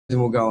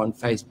we'll go on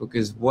Facebook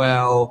as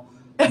well.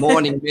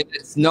 Morning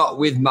Minutes, not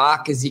with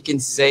Mark, as you can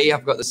see.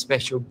 I've got the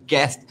special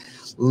guest,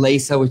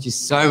 Lisa, which is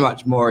so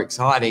much more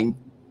exciting.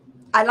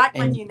 I like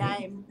my new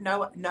name,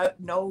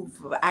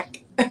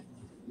 Novak.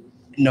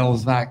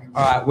 Novak.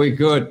 All right, we're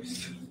good.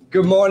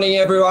 Good morning,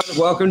 everyone.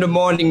 Welcome to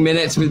Morning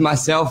Minutes with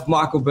myself,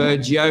 Michael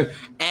Burgio,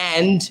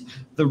 and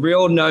the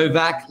real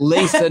Novak,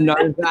 Lisa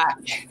Novak,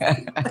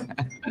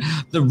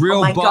 the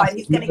real boss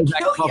of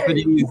Novak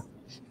Properties,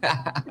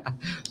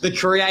 the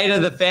creator,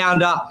 the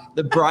founder,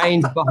 the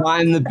brains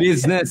behind the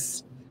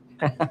business.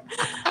 We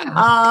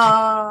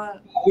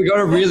got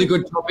a really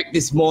good topic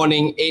this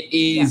morning. It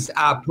is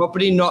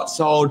property not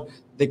sold,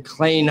 the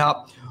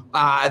cleanup.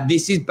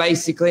 This is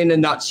basically, in a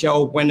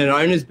nutshell, when an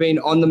owner's been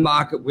on the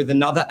market with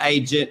another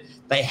agent,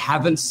 they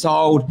haven't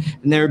sold,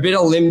 and they're a bit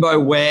of limbo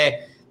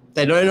where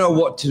they don't know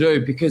what to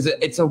do, because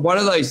it's one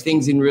of those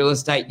things in real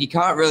estate. You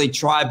can't really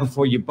try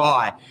before you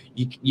buy.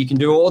 You can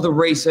do all the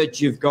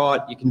research you've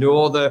got. You can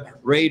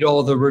read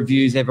all the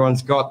reviews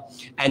everyone's got,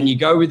 and you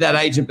go with that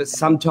agent. But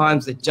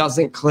sometimes it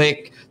doesn't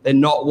click. They're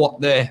not what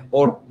they're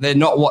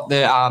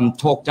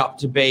talked up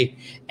to be,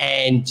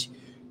 and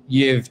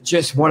you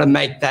just want to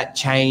make that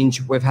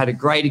change. We've had a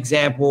great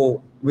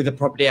example with the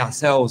property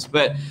ourselves.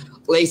 But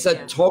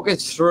Lisa, talk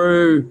us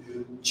through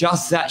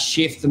just that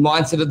shift, the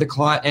mindset of the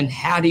client, and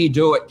how do you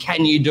do it?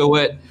 Can you do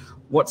it?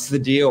 What's the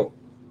deal?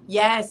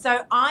 Yeah,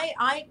 so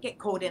I get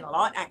called in a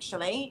lot,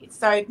 actually.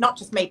 So not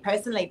just me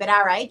personally, but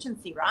our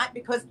agency, right?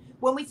 Because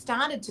when we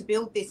started to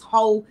build this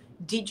whole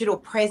digital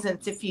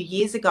presence a few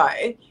years ago,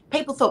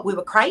 people thought we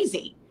were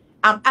crazy.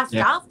 Our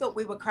staff thought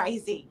we were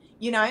crazy,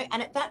 you know,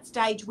 and at that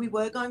stage we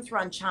were going through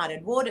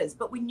uncharted waters,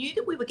 but we knew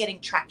that we were getting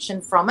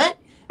traction from it,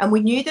 and we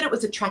knew that it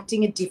was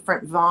attracting a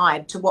different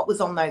vibe to what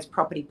was on those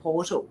property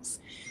portals.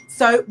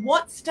 So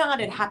what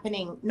started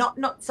happening,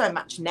 not so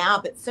much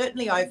now, but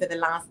certainly over the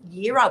last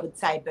year, I would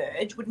say,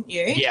 Burge, wouldn't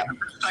you? Yeah,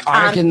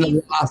 I reckon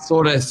the last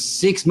sort of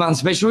 6 months,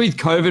 especially with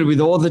COVID, with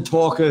all the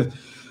talk of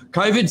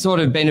COVID, sort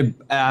of been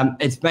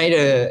it's made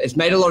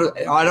a lot of,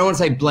 I don't want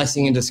to say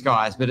blessing in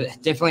disguise, but it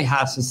definitely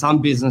has for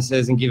some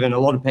businesses and given a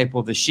lot of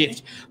people the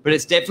shift. But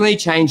it's definitely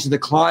changed the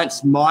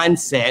client's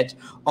mindset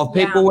of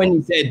people. When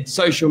you said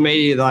social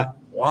media, like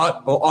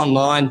what, or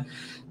online,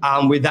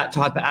 with that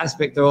type of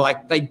aspect, they were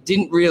like, they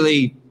didn't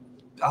really.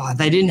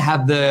 They didn't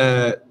have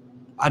the,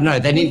 I don't know,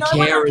 they didn't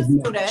care as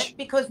much. It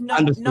because no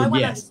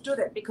one understood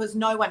it because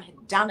no one had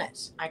done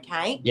it,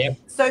 okay? Yep.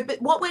 So,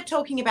 but what we're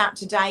talking about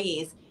today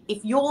is,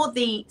 if you're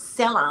the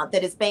seller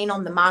that has been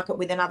on the market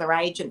with another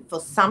agent for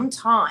some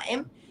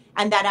time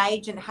and that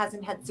agent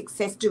hasn't had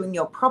success doing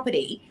your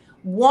property,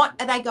 what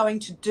are they going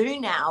to do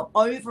now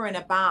over and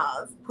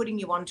above putting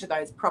you onto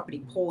those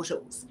property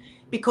portals?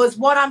 Because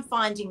what I'm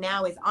finding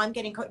now is I'm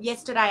getting,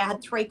 yesterday I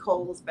had 3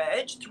 calls,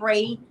 Burge,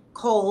 3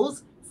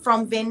 calls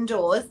from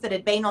vendors that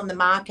had been on the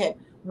market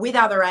with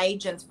other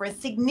agents for a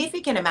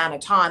significant amount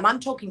of time. I'm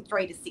talking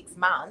 3 to 6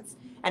 months,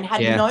 and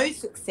had no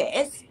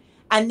success.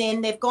 And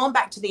then they've gone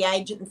back to the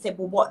agent and said,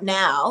 well, what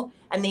now?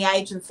 And the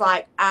agent's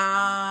like,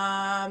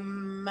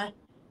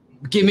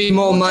 give me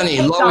more money,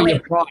 lower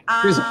your price.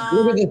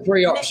 Look at the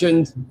 3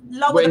 options.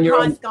 Lower the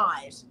price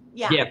guide.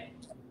 Yeah. Yep.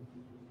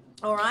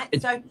 All right.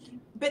 So,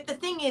 but the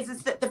thing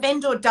is that the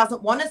vendor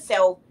doesn't want to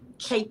sell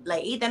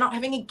cheaply. They're not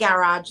having a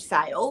garage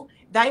sale.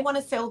 They want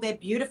to sell their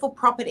beautiful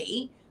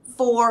property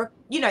for,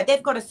 you know,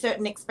 they've got a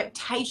certain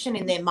expectation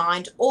in their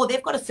mind, or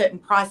they've got a certain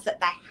price that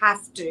they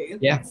have to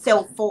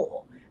sell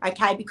for,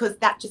 okay, because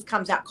that just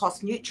comes out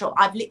cost neutral.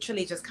 I've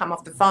literally just come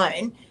off the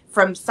phone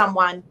from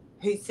someone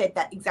who said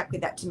that exactly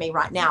that to me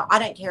right now. I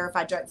don't care if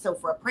I don't sell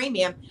for a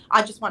premium.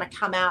 I just want to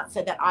come out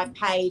so that I've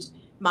paid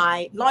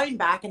my loan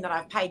back and that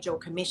I've paid your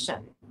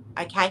commission.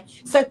 Okay,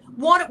 so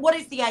what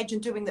is the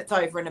agent doing that's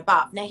over and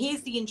above? Now,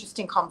 here's the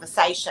interesting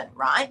conversation,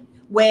 right?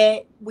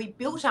 Where we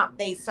built up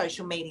these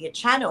social media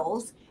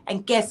channels,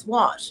 and guess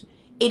what?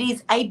 It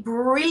is a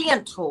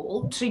brilliant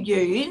tool to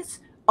use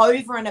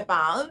over and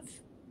above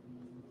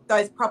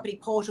those property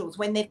portals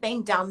when they've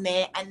been done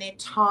there and they're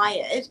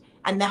tired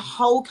and the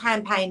whole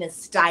campaign is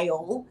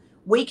stale.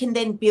 We can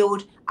then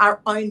build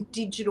our own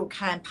digital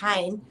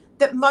campaign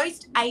that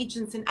most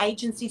agents and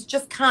agencies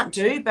just can't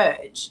do,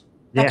 Burge.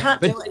 They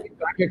can't do it.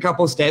 Back a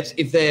couple of steps,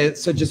 if they're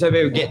just so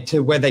we get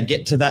to where they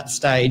get to that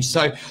stage.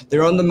 So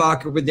they're on the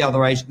market with the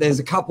other agent. There's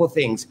a couple of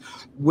things.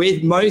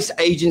 With most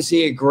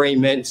agency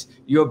agreements,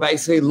 you're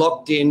basically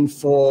locked in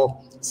for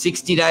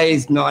 60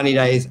 days, 90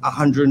 days,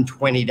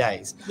 120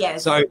 days.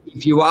 Yes. So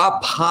if you are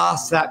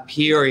past that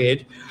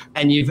period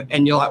and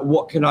you're like,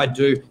 what can I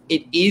do?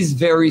 It is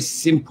very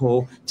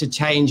simple to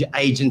change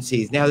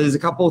agencies. Now, there's a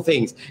couple of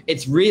things.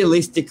 It's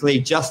realistically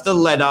just a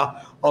letter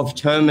of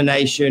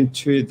termination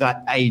to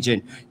that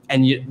agent,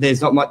 and there's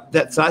not much.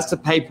 So that's the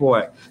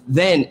paperwork.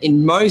 Then,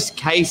 in most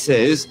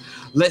cases,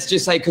 let's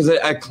just say, because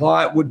a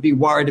client would be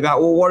worried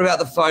about, well, what about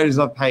the photos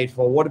I've paid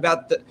for? What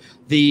about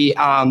the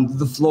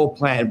floor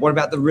plan? What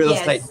about the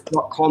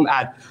realestate.com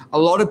ad? A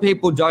lot of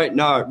people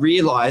don't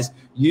realize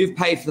you've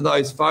paid for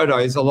those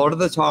photos. A lot of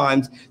the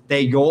times they're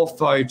your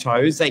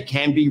photos. They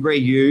can be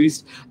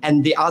reused.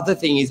 And the other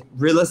thing is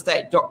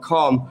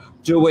realestate.com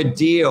do a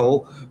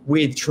deal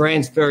with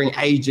transferring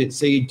agents,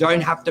 so you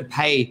don't have to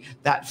pay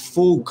that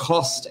full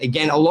cost.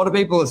 Again, a lot of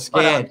people are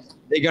scared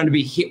they're going to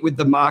be hit with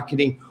the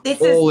marketing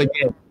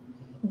again.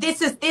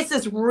 This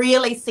is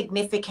really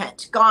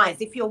significant. Guys,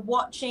 if you're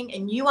watching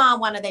and you are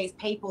one of these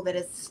people that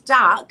is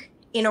stuck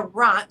in a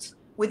rut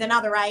with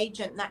another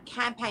agent and that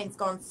campaign's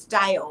gone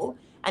stale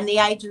and the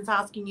agent's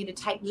asking you to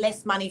take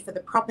less money for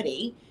the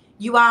property,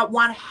 you are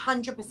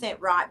 100%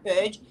 right,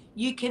 Burge.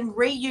 You can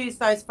reuse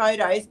those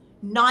photos.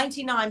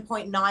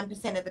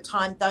 99.9% of the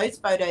time, those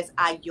photos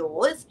are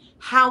yours.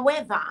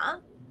 However,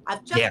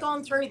 I've just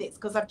gone through this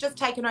because I've just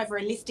taken over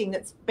a listing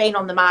that's been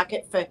on the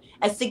market for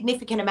a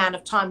significant amount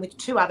of time with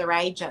 2 other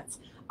agents.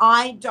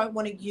 I don't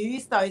want to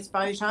use those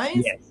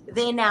photos.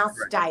 They're now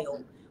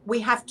stale. We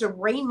have to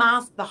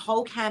remask the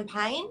whole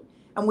campaign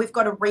and we've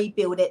got to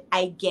rebuild it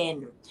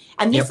again.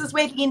 And this is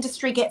where the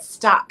industry gets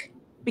stuck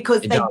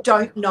because they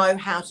don't know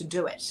how to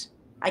do it.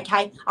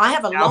 Okay. I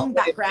have a long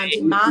background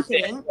in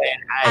marketing.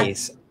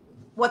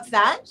 What's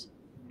that?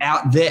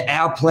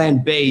 Our plan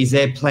B is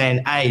their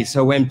plan A.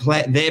 So when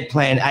their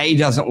plan A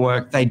doesn't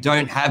work, they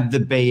don't have the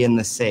B and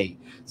the C.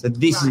 So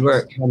this is where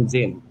it comes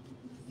in.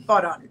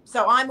 Spot on.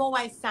 So I'm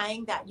always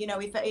saying that, you know,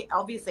 if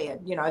obviously,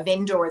 a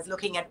vendor is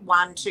looking at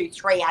 1, 2,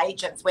 3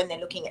 agents when they're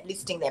looking at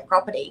listing their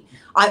property,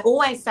 I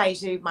always say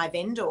to my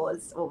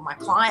vendors or my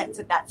clients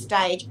at that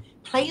stage,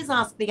 please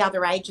ask the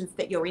other agents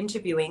that you're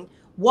interviewing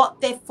what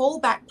their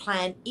fallback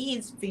plan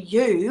is for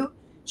you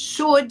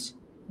should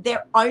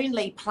their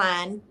only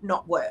plan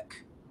not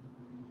work.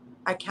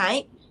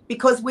 Okay,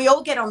 because we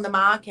all get on the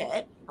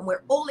market and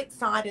we're all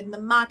excited and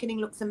the marketing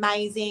looks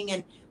amazing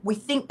and we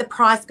think the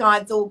price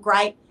guide's all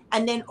great,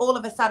 and then all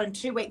of a sudden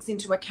 2 weeks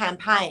into a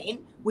campaign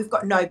we've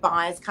got no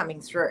buyers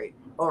coming through.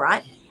 All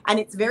right, and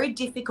it's very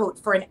difficult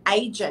for an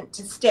agent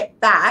to step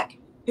back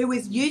who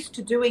is used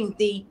to doing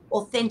the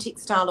authentic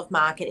style of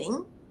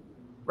marketing,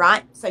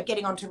 right? So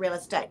getting onto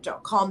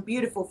realestate.com,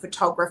 beautiful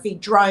photography,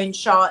 drone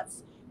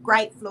shots,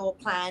 great floor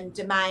plan,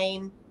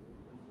 domain,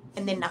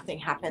 and then nothing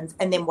happens.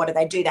 And then what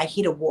do? They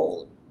hit a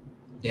wall.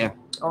 Yeah.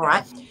 All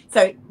right.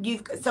 So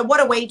what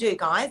do we do,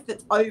 guys,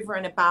 that's over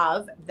and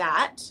above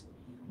that?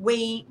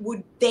 We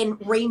would then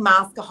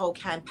remask a whole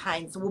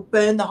campaign. So we'll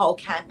burn the whole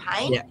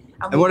campaign. Yeah.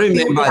 And what do you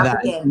mean by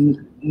that?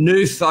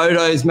 New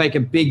photos make a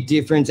big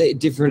difference at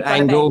different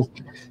angles.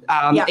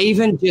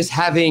 Even just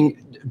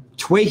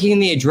tweaking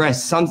the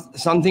address,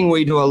 something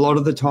we do a lot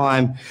of the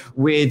time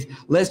with,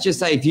 let's just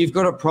say if you've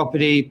got a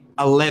property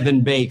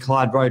 11B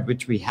Clyde Road,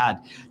 which we had,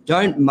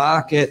 don't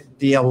market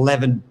the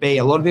 11B.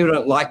 A lot of people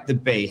don't like the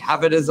B.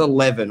 Have it as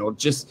 11 or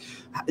just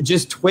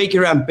tweak it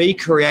around, be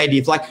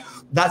creative. Like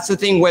that's the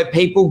thing where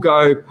people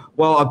go,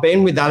 well, I've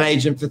been with that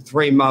agent for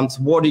 3 months.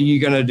 What are you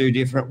going to do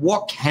different?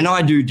 What can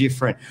I do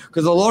different?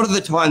 Because a lot of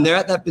the time they're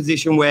at that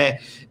position where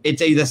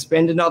it's either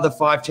spend another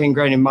 5, 10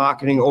 grand in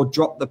marketing or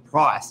drop the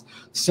price.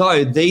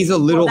 So these are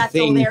little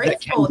things that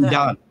can be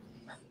done.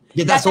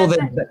 Yeah, that's all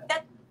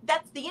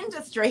that's the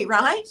industry,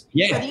 right?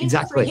 Yeah, so the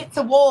industry hits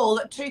a wall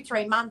at 2,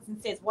 3 months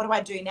and says, what do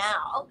I do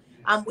now?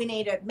 We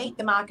need to meet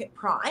the market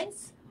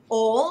price,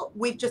 or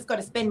we've just got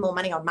to spend more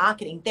money on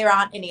marketing. There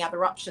aren't any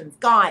other options.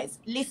 Guys,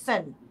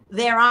 listen,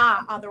 there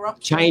are other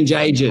options. Change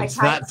agents.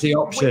 Okay? That's the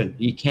option.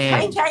 You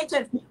can. Change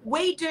agents.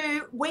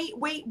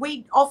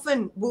 We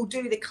often will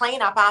do the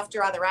cleanup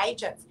after other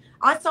agents.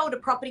 I sold a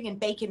property in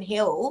Beacon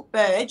Hill,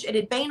 Burge. It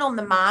had been on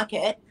the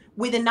market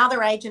with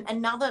another agent,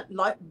 another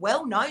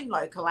well-known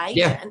local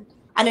agent,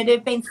 and it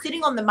had been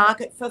sitting on the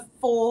market for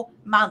 4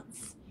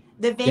 months.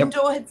 The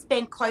vendor had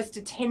spent close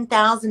to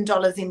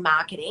 $10,000 in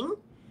marketing.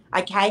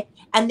 Okay.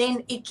 And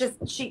then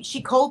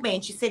she called me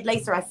and she said,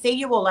 Lisa, I see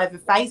you all over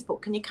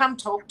Facebook. Can you come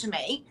talk to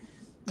me?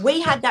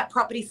 We had that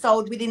property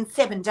sold within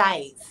 7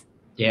 days.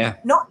 Yeah.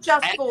 Not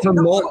just for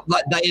more.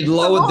 Like they had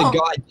lowered the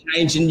guide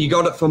change and you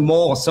got it for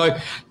more. So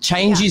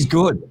change is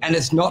good and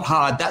it's not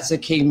hard. That's a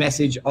key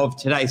message of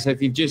today. So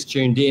if you've just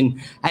tuned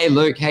in, hey,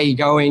 Luke, how you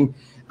going?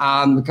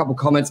 A couple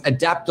comments,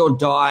 adapt or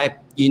die.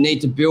 You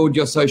need to build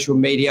your social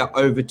media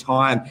over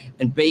time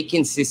and be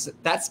consistent.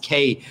 That's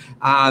key.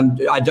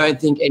 I don't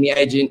think any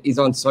agent is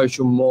on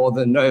social more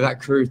than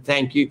Novak Crew.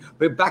 Thank you.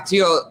 But back to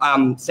your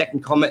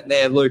second comment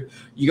there, Luke.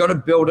 You got to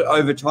build it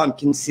over time,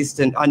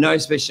 consistent. I know,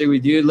 especially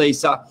with you,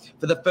 Lisa,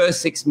 for the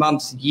first 6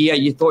 months, year,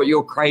 you thought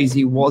you're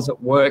crazy,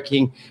 wasn't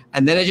working,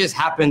 and then it just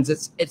happens.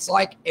 It's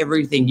like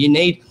everything. You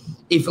need,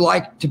 if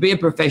like to be a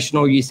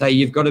professional, you say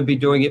you've got to be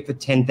doing it for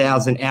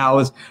 10,000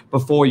 hours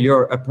before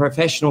you're a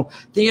professional.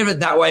 Think of it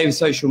that way with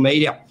social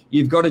media.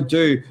 You've got to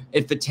do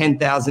it for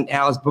 10,000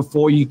 hours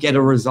before you get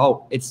a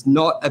result. It's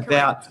not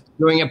about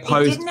doing a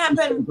post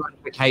for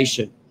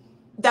gratification.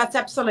 That's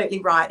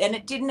absolutely right. And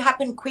it didn't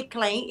happen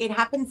quickly. It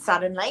happened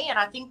suddenly. And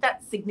I think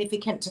that's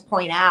significant to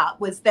point out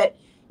was that,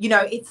 You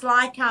know, it's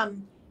like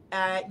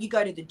you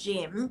go to the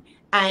gym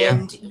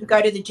and you go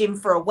to the gym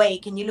for a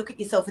week and you look at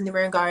yourself in the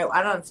mirror and go,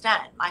 I don't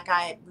understand. Like,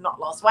 I've not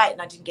lost weight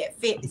and I didn't get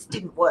fit. This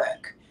didn't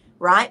work,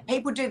 right?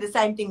 People do the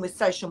same thing with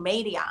social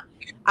media.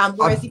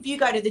 Whereas if you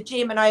go to the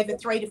gym and over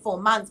 3 to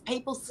 4 months,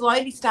 people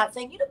slowly start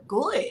saying, you look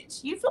good.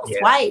 You've lost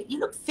weight. You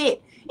look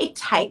fit. It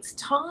takes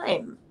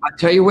time. I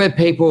tell you where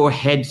people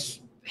head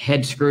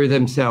screw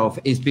themselves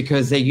is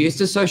because they're used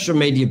to social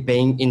media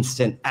being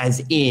instant,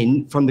 as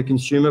in, from the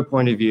consumer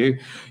point of view,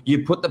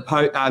 you put the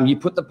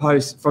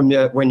post from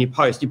when you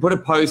post, you put a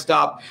post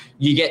up,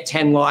 you get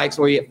 10 likes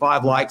or you get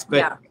 5 likes,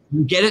 but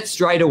you get it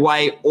straight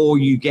away or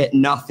you get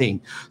nothing.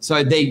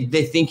 So they're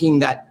thinking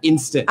that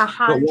instant.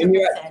 100%.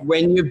 But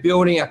when you're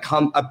building a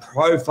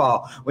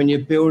profile, when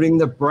you're building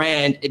the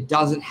brand, it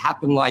doesn't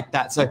happen like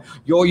that. So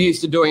you're used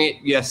to doing it,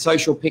 your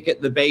social pic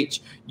at the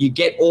beach, you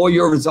get all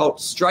your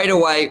results straight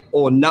away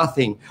or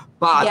nothing.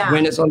 But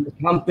when it's on the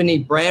company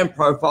brand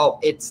profile,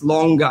 it's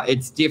longer,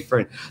 it's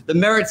different. The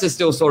merits are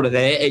still sort of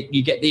there.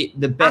 You get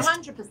the best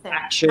 100%,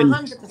 action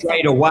 100%.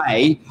 straight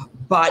away,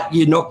 but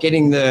you're not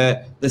getting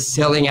the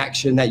selling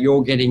action that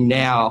you're getting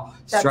now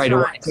straight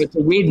away. So it's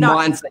a weird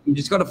mindset. You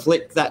just got to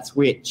flip that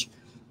switch.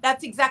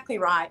 That's exactly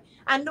right.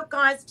 And look,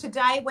 guys,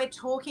 today we're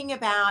talking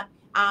about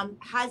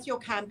has your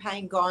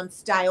campaign gone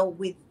stale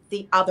with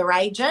the other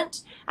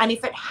agent? And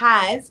if it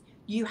has,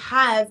 you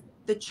have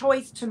the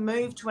choice to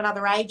move to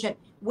another agent.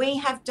 We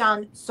have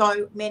done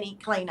so many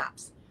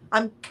cleanups.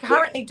 I'm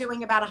currently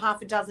doing about a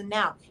half a dozen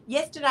now.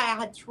 Yesterday, I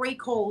had 3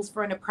 calls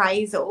for an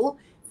appraisal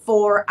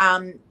for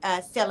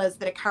sellers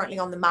that are currently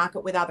on the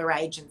market with other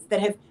agents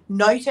that have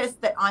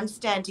noticed that I'm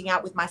standing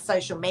out with my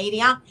social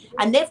media,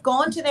 and they've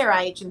gone to their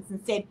agents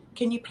and said,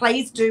 can you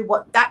please do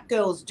what that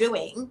girl's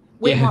doing?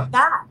 We want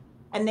that.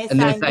 And they're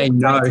saying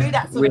no, don't do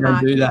that sort we of don't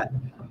marketing. do that.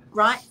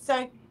 Right?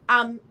 So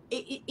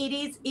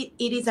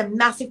it is a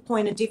massive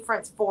point of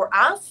difference for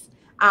us.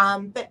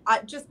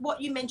 But just what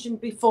you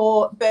mentioned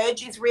before,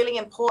 Burge, is really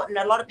important.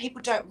 A lot of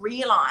people don't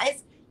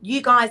realise you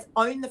guys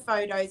own the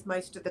photos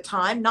most of the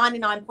time.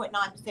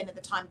 99.9% of the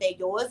time they're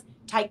yours.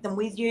 Take them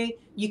with you.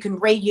 You can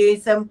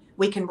reuse them.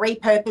 We can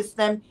repurpose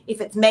them.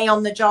 If it's me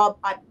on the job,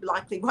 I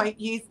likely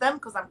won't use them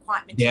because I'm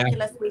quite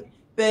meticulous with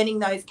burning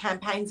those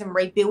campaigns and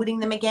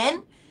rebuilding them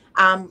again.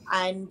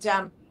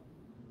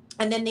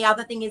 And then the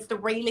other thing is the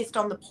relist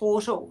on the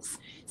portals.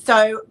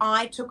 So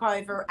I took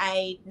over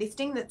a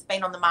listing that's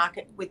been on the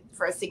market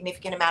for a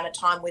significant amount of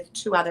time with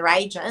 2 other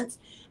agents,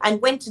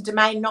 and went to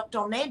Domain, knocked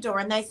on their door,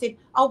 and they said,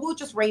 oh, we'll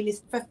just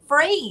relist for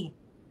free.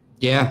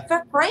 Yeah.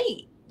 For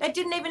free. They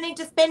didn't even need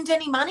to spend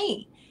any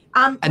money.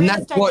 And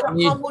that's what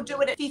we'll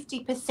do it at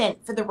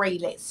 50% for the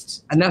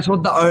relist. And that's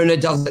what the owner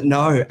doesn't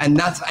know.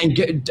 And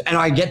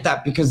I get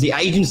that, because the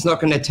agent's not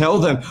going to tell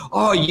them,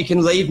 oh, you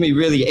can leave me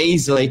really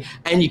easily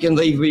and you can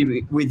leave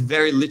me with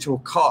very little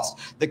cost.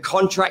 The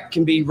contract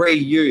can be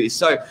reused.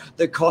 So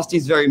the cost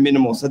is very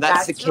minimal. So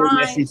that's the key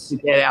message to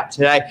get out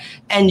today.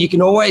 And you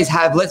can always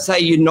have, let's say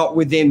you're not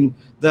within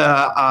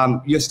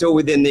you're still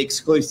within the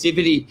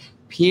exclusivity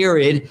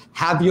period,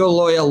 have your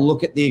lawyer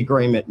look at the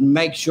agreement and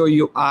make sure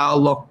you are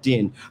locked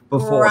in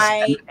before.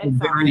 Great a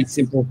very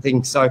simple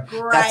thing. So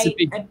that's a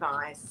big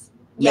advice.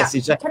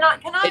 message. Yeah. Can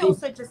I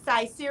also just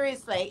say,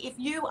 seriously, if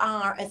you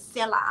are a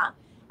seller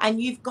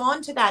and you've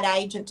gone to that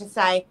agent to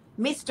say,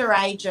 Mr.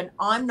 Agent,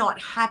 I'm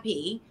not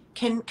happy,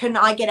 can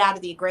I get out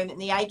of the agreement?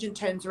 And the agent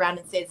turns around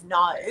and says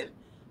no.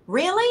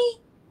 Really?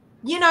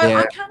 You know,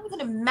 I can't even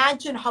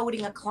imagine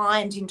holding a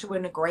client into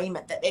an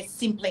agreement that they're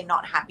simply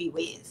not happy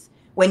with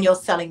when you're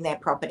selling their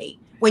property,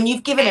 when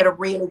you've given it a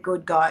really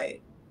good go.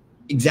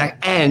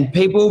 Exactly. And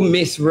people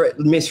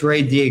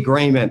misread the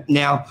agreement.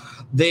 Now,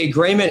 the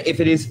agreement, if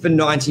it is for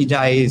 90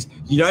 days,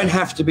 you don't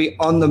have to be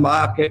on the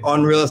market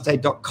on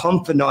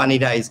realestate.com for 90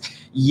 days.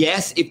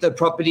 Yes, if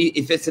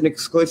it's an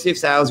exclusive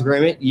sales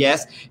agreement,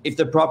 yes. If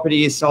the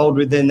property is sold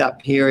within that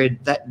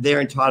period, that they're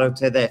entitled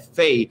to their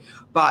fee.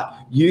 But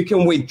you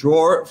can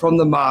withdraw it from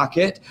the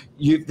market.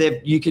 You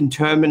can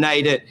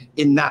terminate it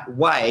in that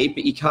way,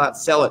 but you can't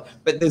sell it.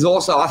 But there's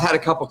also, I've had a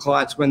couple of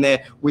clients when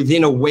they're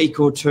within a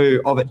week or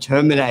 2 of it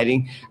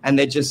terminating, and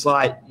they're just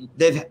like,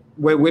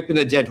 we're whipping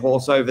a dead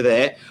horse over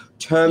there,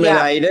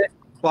 terminate it.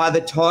 By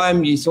the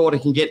time you sort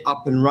of can get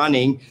up and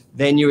running,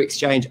 then you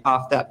exchange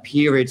after that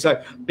period.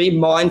 So be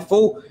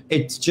mindful.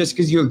 It's just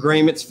because your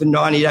agreement's for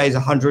 90 days,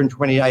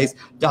 120 days,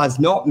 does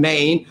not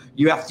mean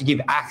you have to give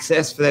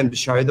access for them to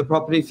show the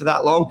property for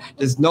that long.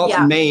 Does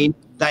not mean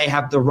they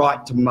have the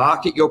right to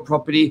market your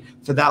property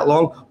for that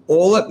long.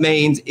 All it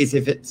means is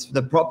if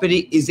the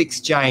property is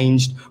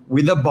exchanged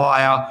with a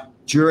buyer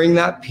during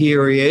that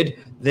period,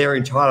 they're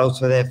entitled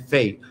to their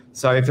fee.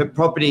 So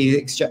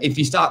if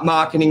you start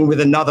marketing with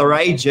another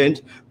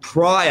agent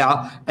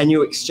prior and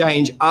you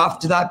exchange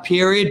after that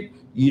period,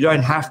 you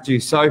don't have to.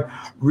 So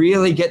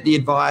really get the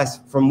advice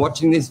from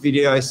watching this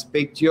video,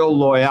 speak to your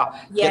lawyer,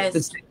 get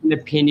the second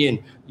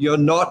opinion. You're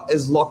not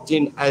as locked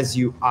in as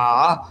you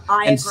are.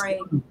 I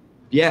agree.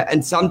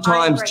 And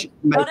sometimes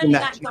making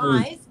that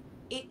guys,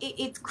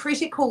 it's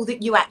critical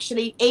that you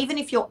actually, even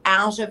if you're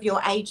out of your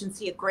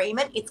agency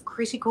agreement, it's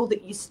critical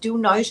that you still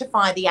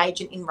notify the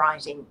agent in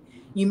writing.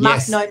 You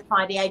must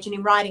notify the agent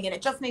in writing, and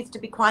it just needs to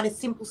be quite a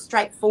simple,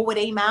 straightforward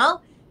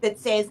email that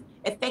says,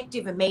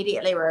 effective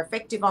immediately or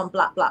effective on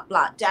blah, blah,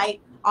 blah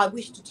date, I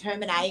wish to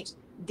terminate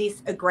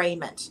this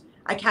agreement.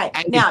 Okay,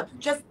 now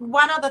just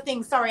one other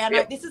thing. Sorry, I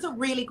know this is a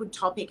really good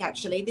topic,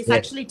 actually. This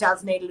actually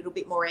does need a little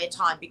bit more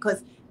airtime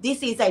because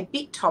this is a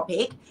big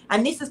topic,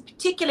 and this is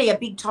particularly a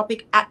big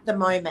topic at the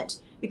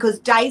moment because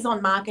days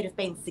on market have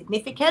been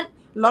significant.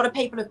 A lot of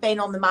people have been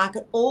on the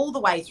market all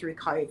the way through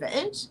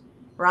COVID,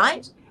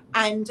 right?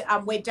 And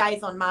where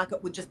days on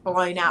market were just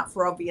blown out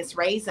for obvious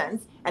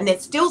reasons, and they're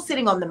still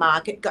sitting on the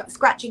market,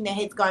 scratching their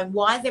heads going,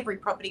 why is every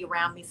property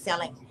around me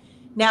selling?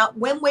 Now,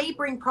 when we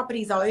bring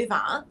properties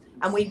over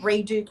and we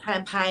redo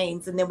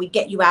campaigns and then we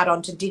get you out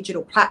onto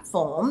digital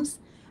platforms,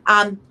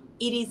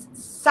 it is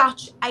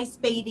such a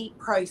speedy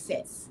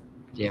process.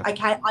 Yeah.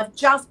 Okay, I've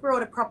just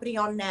brought a property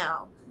on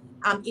now.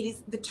 It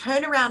is the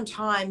turnaround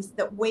times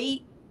that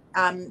we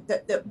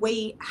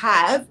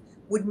have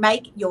would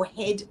make your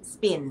head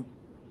spin.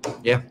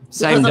 Yeah,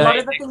 same because day. A lot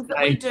of the things that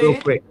we do.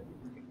 Real quick.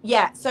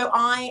 Yeah, so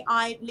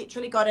I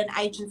literally got an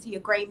agency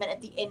agreement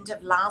at the end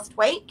of last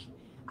week.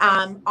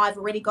 I've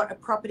already got a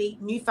property,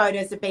 new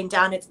photos have been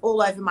done. It's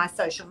all over my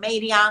social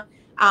media.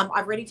 I've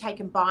already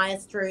taken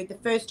buyers through the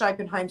first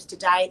open homes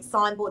today,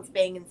 signboards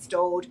being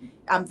installed,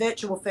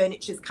 virtual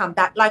furniture's come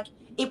back. Like,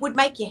 it would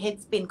make your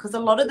head spin because a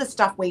lot of the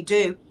stuff we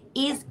do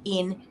is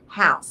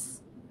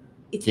in-house.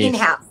 It's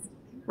in-house,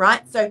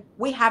 right? So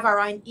we have our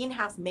own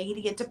in-house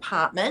media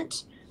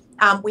department.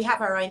 We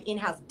have our own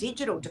in-house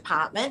digital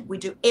department. We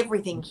do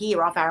everything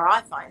here off our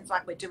iPhones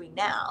like we're doing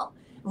now.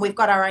 And we've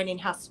got our own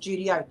in-house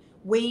studio.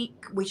 We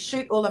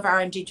shoot all of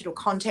our own digital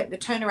content. The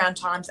turnaround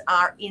times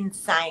are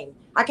insane.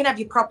 I can have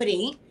your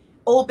property,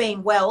 all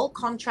being well,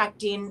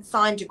 contract in,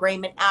 signed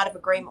agreement, out of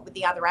agreement with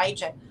the other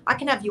agent. I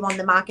can have you on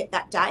the market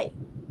that day.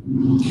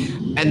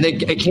 And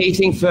a key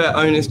thing for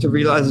owners to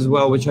realise as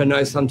well, which I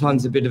know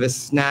sometimes a bit of a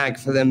snag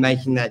for them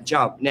making that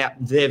jump. Now,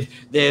 they've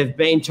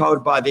been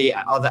told by the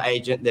other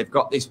agent, they've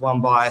got this one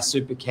buyer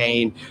super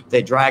keen,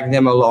 they're dragging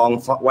them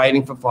along,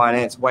 waiting for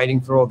finance, waiting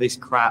for all this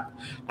crap.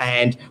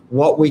 And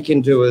what we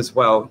can do as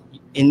well,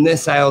 in the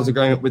sales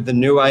agreement with the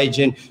new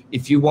agent,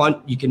 if you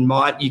want, you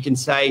can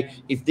say,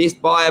 if this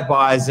buyer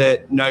buys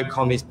it, no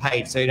comm is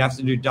paid. So you don't have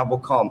to do double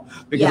comm.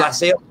 Because I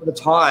see all the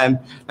time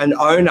an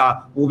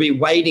owner will be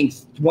waiting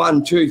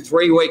 1, 2,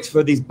 3 weeks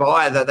for this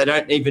buyer that they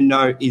don't even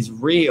know is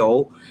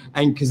real.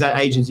 And because that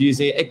agent's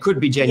using it, it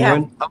could be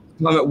genuine.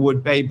 Sometimes it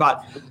would be,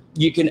 but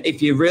you can,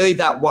 if you're really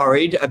that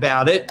worried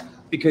about it,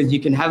 because you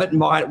can have it in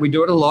mind, we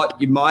do it a lot,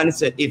 you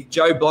minus it. If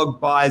Joe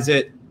Blog buys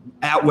it,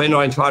 we're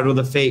not entitled to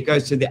the fee, it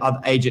goes to the other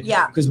agent.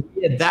 Yeah. Because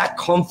we're that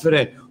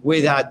confident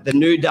with the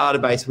new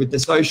database, with the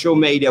social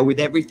media, with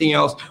everything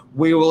else,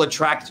 we will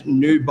attract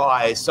new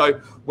buyers.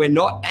 So we're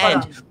not,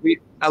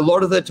 a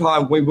lot of the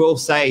time we will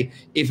say,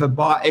 if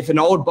an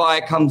old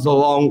buyer comes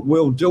along,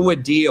 we'll do a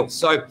deal.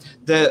 So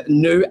the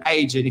new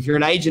agent, if you're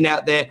an agent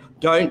out there,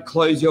 don't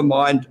close your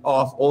mind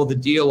off or the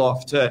deal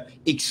off to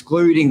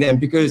excluding them,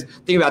 because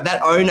think about it,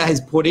 that owner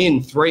has put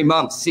in 3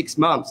 months, 6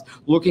 months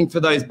looking for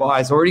those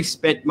buyers, already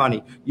spent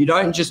money. You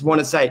don't just want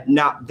to say,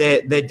 nah,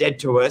 they're dead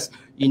to us.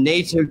 You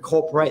need to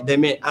incorporate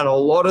them in. And a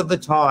lot of the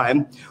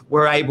time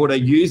we're able to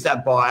use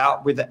that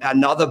buyer with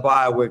another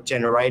buyer we've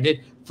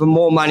generated for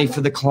more money for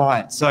the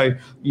client. So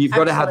you've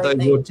got to have those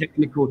little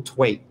technical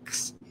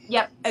tweaks.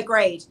 Yep,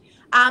 agreed.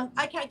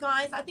 Okay,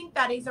 guys, I think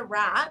that is a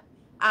wrap.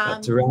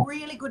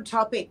 Really good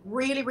topic,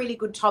 really, really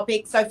good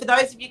topic. So for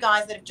those of you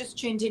guys that have just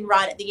tuned in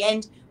right at the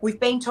end, we've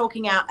been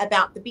talking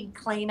about the big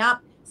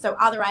cleanup. So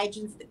other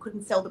agents that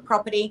couldn't sell the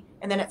property,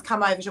 and then it's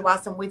come over to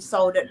us and we've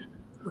sold it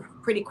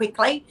pretty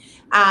quickly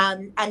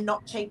and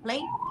not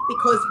cheaply,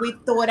 because we've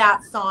thought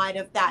outside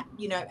of that,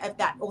 of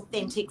that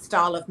authentic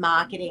style of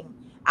marketing,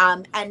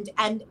 and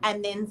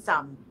then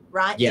some,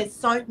 right? Yep. There's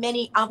so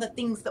many other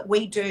things that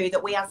we do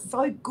that we are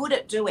so good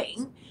at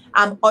doing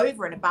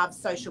over and above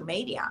social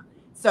media.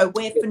 So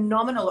we're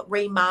phenomenal at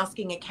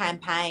remasking a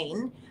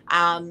campaign.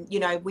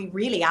 We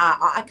really are.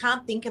 I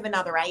can't think of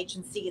another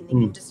agency in the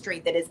industry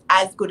that is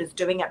as good as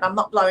doing it. And I'm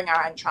not blowing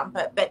our own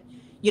trumpet, but,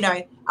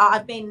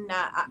 I've been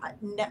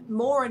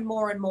more and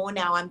more and more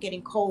now, I'm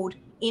getting called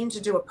in to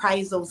do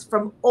appraisals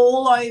from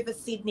all over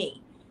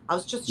Sydney. I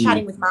was just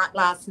chatting with Mark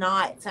last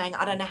night saying,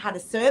 I don't know how to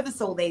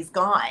service all these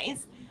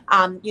guys,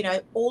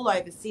 all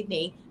over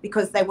Sydney,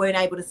 because they weren't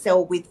able to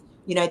sell with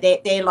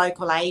their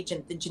local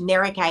agent, the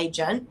generic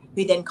agent,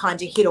 who then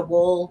kind of hit a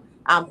wall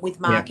with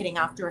marketing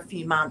after a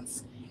few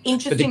months.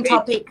 Interesting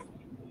topic.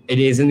 It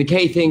is. And the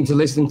key thing to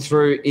listen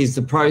through is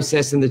the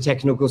process and the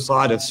technical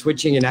side of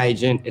switching an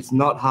agent. It's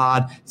not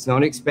hard, it's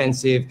not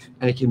expensive,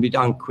 and it can be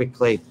done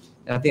quickly.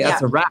 And I think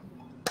that's a wrap.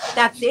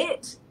 That's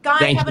it.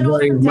 Guys, have an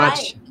awesome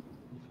day.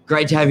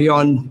 Great to have you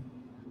on.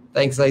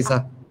 Thanks,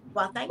 Lisa.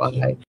 Well, thank you.